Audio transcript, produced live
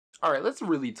Alright, let's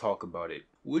really talk about it.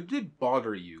 Would it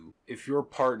bother you if your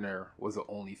partner was an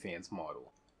OnlyFans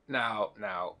model? Now,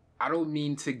 I don't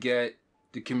mean to get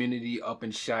the community up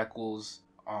in shackles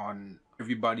on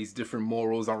everybody's different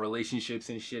morals on relationships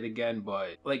and shit again,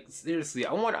 but like seriously,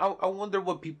 I wonder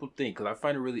what people think, because I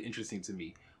find it really interesting to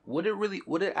me. Would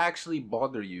it actually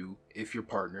bother you if your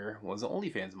partner was an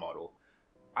OnlyFans model?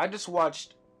 I just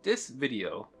watched this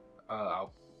video,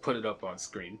 I'll put it up on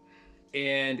screen,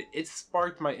 and it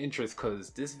sparked my interest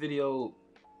because this video,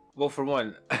 well, for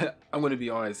one, I'm gonna be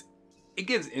honest, it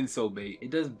gives incel bait. It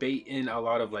does bait in a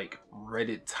lot of like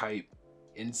Reddit type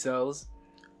incels,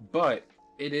 but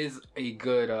it is a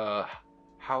good,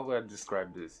 how would I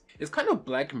describe this? It's kind of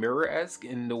Black Mirror-esque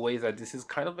in the ways that this is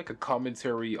kind of like a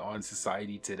commentary on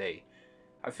society today.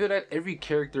 I feel that every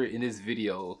character in this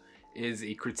video is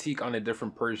a critique on a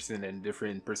different person and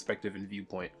different perspective and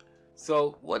viewpoint.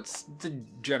 So what's the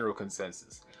general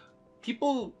consensus?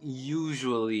 People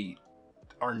usually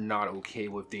are not okay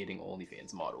with dating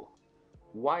OnlyFans model.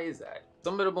 Why is that?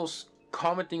 Some of the most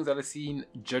common things that I've seen,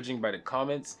 judging by the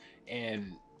comments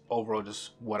and overall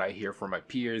just what I hear from my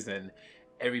peers and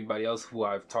everybody else who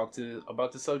I've talked to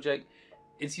about the subject,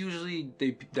 it's usually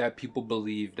that people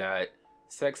believe that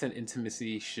sex and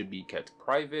intimacy should be kept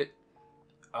private.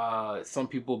 Some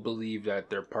people believe that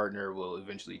their partner will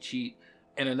eventually cheat.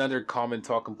 And another common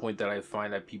talking point that I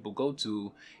find that people go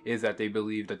to is that they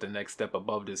believe that the next step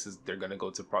above this is they're gonna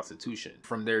go to prostitution.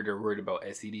 From there, they're worried about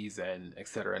STDs and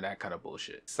etc. and that kind of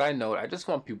bullshit. Side note, I just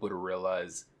want people to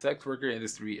realize sex worker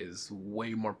industry is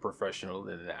way more professional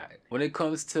than that. When it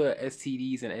comes to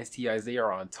STDs and STIs, they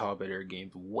are on top of their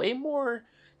games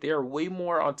they are way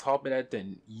more on top of that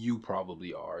than you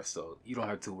probably are, so you don't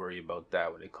have to worry about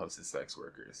that when it comes to sex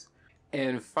workers.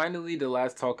 And finally, the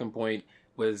last talking point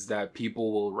was that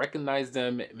people will recognize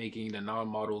them, making the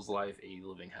non-model's life a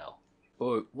living hell.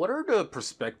 But what are the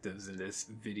perspectives in this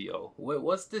video?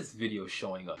 What's this video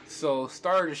showing us? So,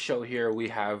 start of the show here, we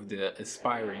have the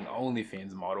aspiring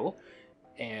OnlyFans model,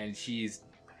 and she's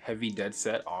heavy dead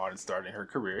set on starting her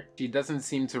career. She doesn't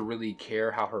seem to really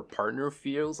care how her partner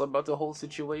feels about the whole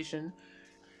situation.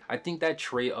 I think that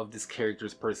trait of this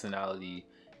character's personality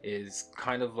is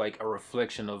kind of like a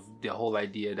reflection of the whole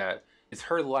idea that it's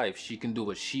her life, she can do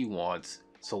what she wants,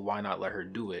 so why not let her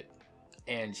do it?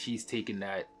 And she's taking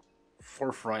that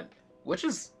forefront, which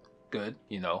is good,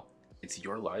 you know, it's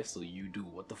your life, so you do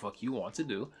what the fuck you want to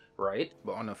do, right?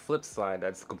 But on the flip side,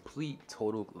 that's a complete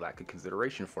total lack of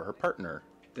consideration for her partner.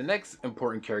 The next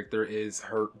important character is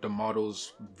the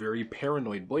model's very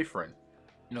paranoid boyfriend.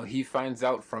 You know, he finds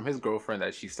out from his girlfriend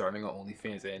that she's starting on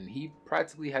OnlyFans, and he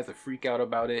practically has a freak out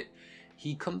about it.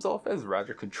 He comes off as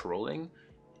rather controlling,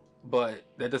 but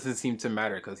that doesn't seem to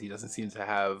matter because he doesn't seem to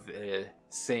have a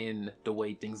say in the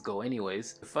way things go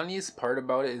anyways. The funniest part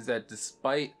about it is that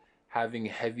despite having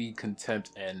heavy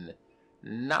contempt and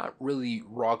not really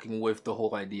rocking with the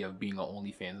whole idea of being an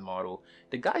OnlyFans model,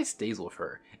 the guy stays with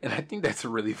her, and I think that's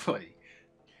really funny.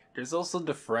 There's also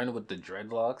the friend with the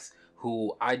dreadlocks,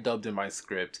 who I dubbed in my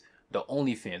script the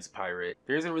OnlyFans pirate.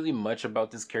 There isn't really much about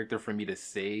this character for me to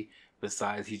say,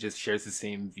 besides he just shares the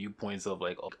same viewpoints of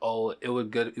like, oh, it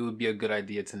would be a good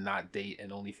idea to not date an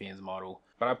OnlyFans model.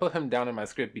 But I put him down in my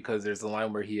script because there's a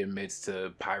line where he admits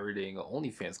to pirating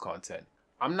OnlyFans content.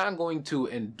 I'm not going to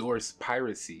endorse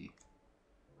piracy,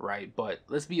 right? But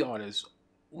let's be honest,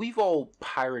 we've all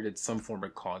pirated some form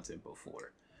of content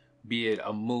before. Be it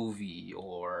a movie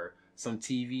or some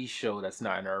TV show that's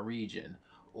not in our region,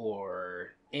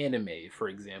 or anime, for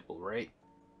example, right?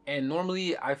 And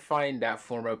normally I find that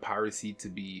form of piracy to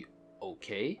be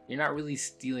okay. You're not really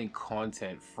stealing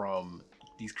content from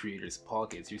these creators'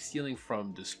 pockets. You're stealing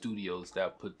from the studios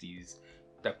that put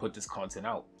this content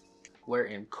out. Where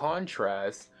in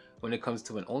contrast, when it comes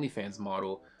to an OnlyFans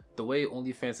model, the way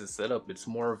OnlyFans is set up, it's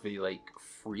more of a like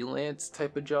freelance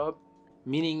type of job.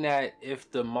 Meaning that if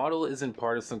the model isn't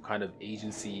part of some kind of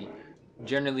agency,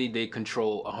 generally they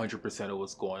control 100% of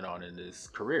what's going on in this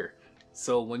career.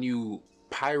 So when you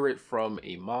pirate from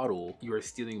a model, you are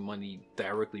stealing money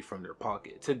directly from their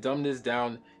pocket. To dumb this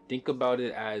down, think about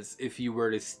it as if you were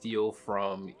to steal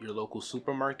from your local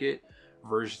supermarket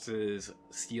versus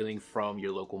stealing from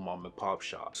your local mom and pop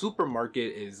shop.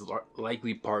 Supermarket is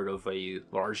likely part of a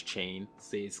large chain,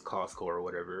 say it's Costco or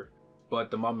whatever, but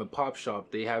the mom and pop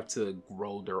shop, they have to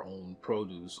grow their own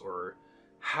produce or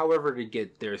however to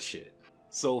get their shit.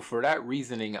 So for that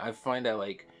reasoning, I find that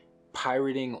like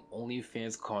pirating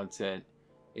OnlyFans content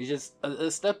is just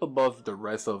a step above the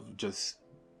rest of just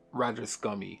rather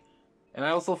scummy. And I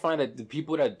also find that the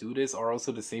people that do this are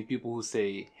also the same people who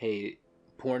say, hey,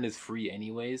 porn is free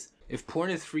anyways? If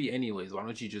porn is free anyways, why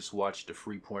don't you just watch the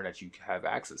free porn that you have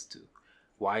access to?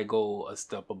 Why go a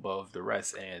step above the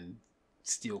rest and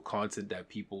steal content that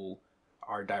people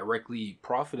are directly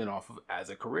profiting off of as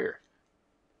a career?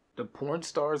 The porn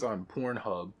stars on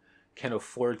Pornhub can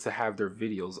afford to have their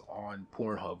videos on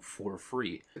Pornhub for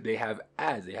free. They have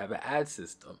ads, they have an ad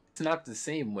system. It's not the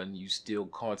same when you steal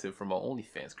content from an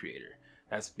OnlyFans creator.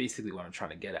 That's basically what I'm trying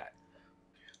to get at.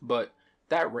 But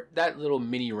that little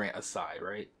mini rant aside,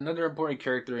 right? Another important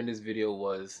character in this video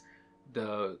was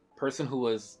the person who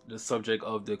was the subject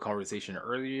of the conversation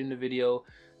earlier in the video,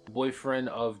 the boyfriend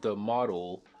of the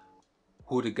model,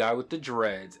 who the guy with the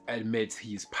dreads admits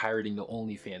he's pirating the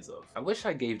OnlyFans of. I wish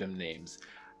I gave them names.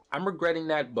 I'm regretting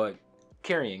that, but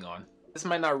carrying on. This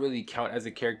might not really count as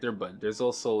a character, but there's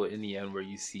also in the end where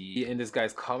you see in this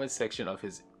guy's comment section of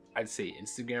his, I'd say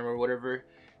Instagram or whatever,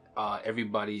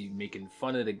 everybody making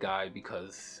fun of the guy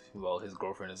because, well, his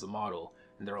girlfriend is a model,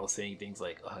 and they're all saying things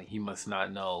like, he must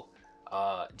not know,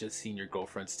 just seeing your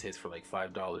girlfriend's tits for like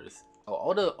 $5.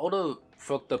 All the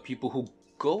fucked up people who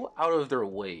go out of their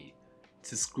way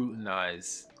to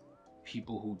scrutinize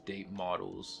people who date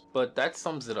models. But that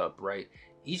sums it up, right?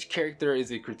 Each character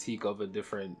is a critique of a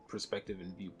different perspective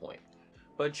and viewpoint.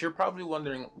 But you're probably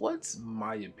wondering, what's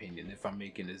my opinion if I'm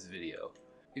making this video?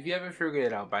 If you haven't figured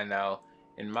it out by now,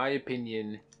 in my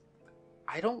opinion,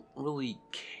 I don't really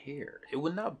care. It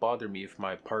would not bother me if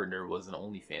my partner was an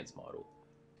OnlyFans model.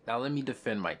 Now let me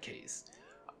defend my case.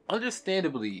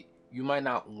 Understandably, you might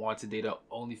not want to date an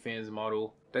OnlyFans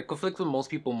model. That conflicts with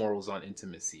most people's morals on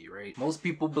intimacy, right? Most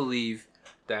people believe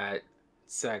that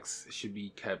sex should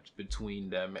be kept between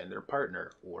them and their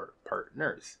partner or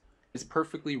partners. It's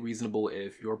perfectly reasonable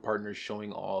if your partner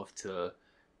showing off to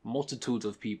multitudes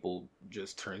of people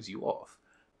just turns you off.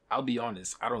 I'll be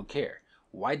honest, I don't care.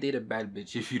 Why date a bad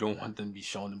bitch if you don't want them to be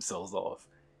showing themselves off?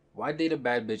 Why date a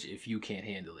bad bitch if you can't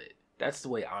handle it? That's the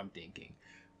way I'm thinking.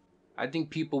 I think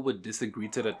people would disagree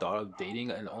to the thought of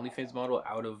dating an OnlyFans model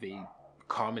out of a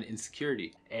common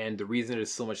insecurity, and the reason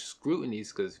there's so much scrutiny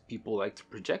is because people like to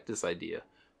project this idea.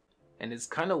 And it's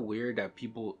kind of weird that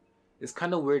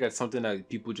something that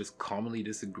people just commonly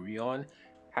disagree on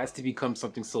has to become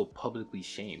something so publicly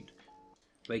shamed.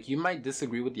 Like, you might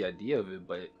disagree with the idea of it,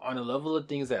 but on a level of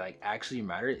things that like actually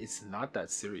matter, it's not that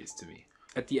serious to me.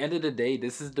 At the end of the day,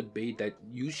 this is a debate that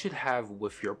you should have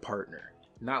with your partner,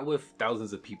 not with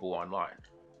thousands of people online.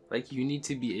 Like, you need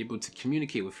to be able to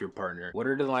communicate with your partner. What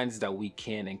are the lines that we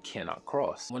can and cannot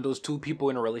cross? When those two people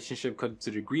in a relationship come to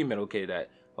the agreement,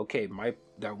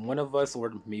 that one of us,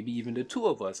 or maybe even the two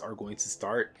of us, are going to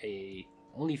start a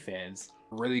OnlyFans.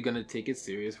 We're really gonna take it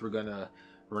serious.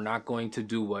 We're not going to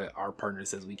do what our partner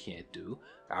says we can't do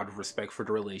out of respect for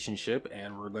the relationship,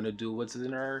 and we're gonna do what's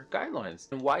in our guidelines.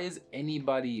 And why is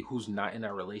anybody who's not in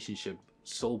a relationship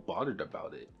so bothered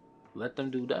about it? Let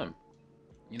them do them.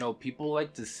 You know, people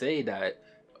like to say that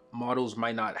models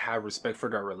might not have respect for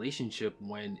their relationship,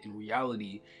 when in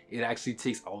reality, it actually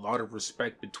takes a lot of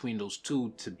respect between those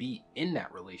two to be in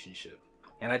that relationship.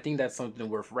 And I think that's something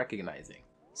worth recognizing.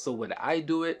 So would I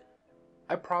do it?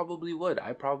 I probably would.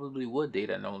 I probably would date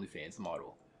an OnlyFans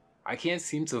model. I can't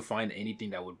seem to find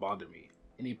anything that would bother me.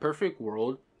 In a perfect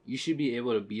world, you should be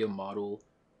able to be a model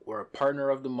or a partner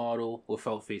of the model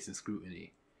without facing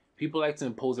scrutiny. People like to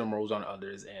impose their morals on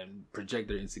others and project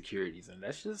their insecurities, and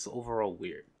that's just overall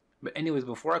weird. But anyways,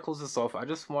 before I close this off, I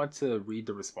just want to read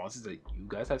the responses that you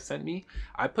guys have sent me.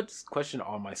 I put this question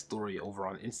on my story over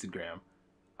on Instagram.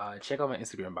 Check out my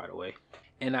Instagram, by the way.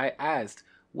 And I asked,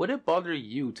 would it bother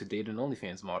you to date an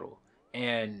OnlyFans model?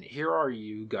 And here are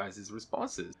you guys'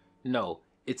 responses. No,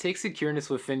 it takes secureness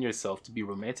within yourself to be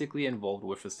romantically involved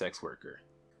with a sex worker.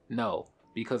 No,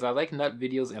 because I like nut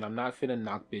videos and I'm not finna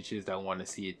knock bitches that want to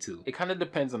see it too. It kind of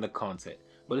depends on the content,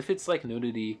 but if it's like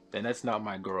nudity, then that's not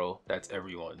my girl, that's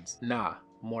everyone's. Nah,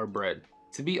 more bread.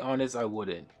 To be honest, I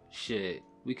wouldn't. Shit,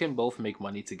 we can both make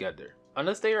money together.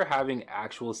 Unless they are having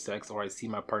actual sex or I see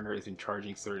my partner isn't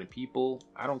charging certain people,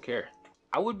 I don't care.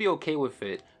 I would be okay with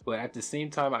it, but at the same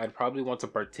time, I'd probably want to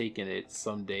partake in it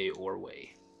someday or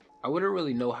way. I wouldn't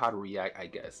really know how to react, I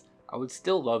guess. I would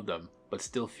still love them, but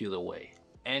still feel away.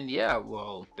 And yeah,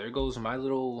 well, there goes my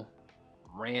little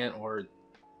rant or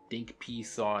think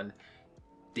piece on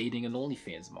dating an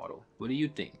OnlyFans model. What do you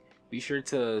think? Be sure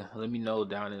to let me know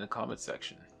down in the comment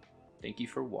section. Thank you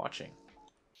for watching.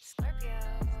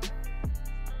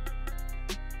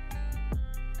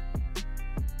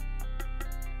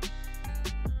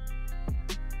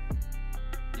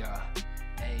 Yeah,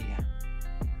 hey,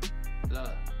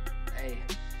 look, hey,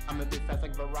 I'm a bit fast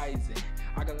like Verizon.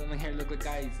 I got long hair, look like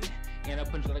Eisen. And I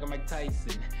punch like I'm Mike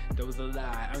Tyson. That was a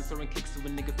lie. I'm throwing kicks to a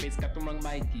nigga face, got the wrong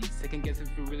Mikey. Second guess if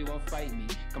you really won't fight me.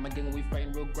 Come again when we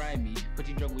fighting real grimy. Put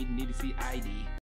you drunk, we need to see ID.